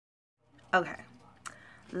Okay.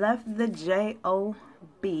 Left the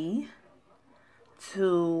J-O-B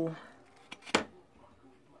to,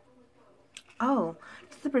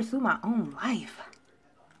 just to pursue my own life.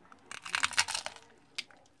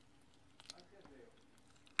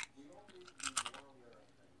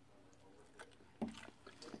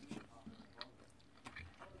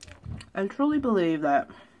 I truly believe that,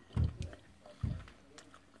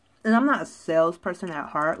 and I'm not a salesperson at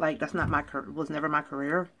heart, like that's not my, was never my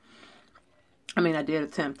career. I mean, I did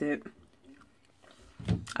attempt it.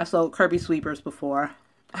 I sold Kirby sweepers before.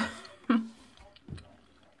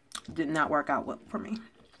 Did not work out for me.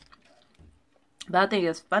 But I think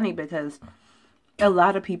it's funny because a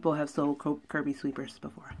lot of people have sold Kirby sweepers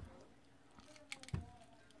before.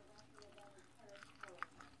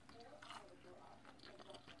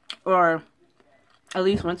 Or at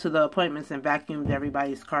least went to the appointments and vacuumed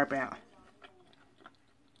everybody's carpet out.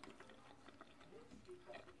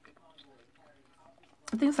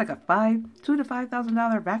 I think it's like a $2,000 to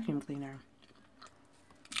 $5,000 vacuum cleaner.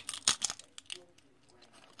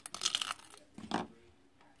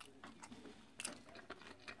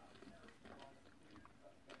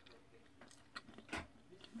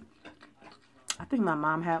 I think my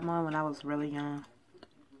mom had one when I was really young.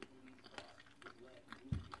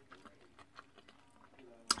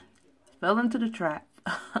 Fell into the trap.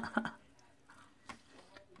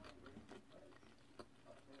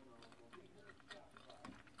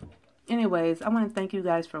 Anyways, I want to thank you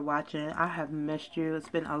guys for watching. I have missed you. It's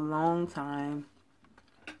been a long time.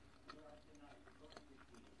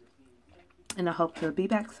 And I hope to be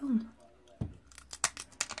back soon.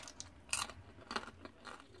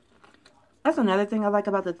 That's another thing I like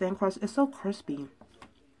about the thin crust. It's so crispy.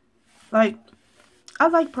 Like, I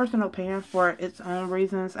like personal pan for its own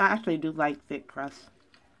reasons. I actually do like thick crust.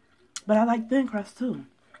 But I like thin crust too.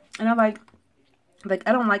 And I like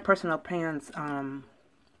I don't like personal pans,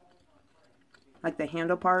 like the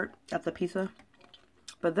handle part of the pizza.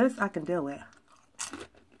 But this I can deal with.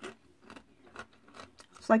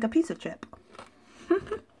 It's like a pizza chip.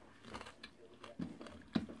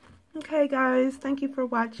 Okay guys, thank you for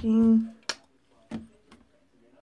watching.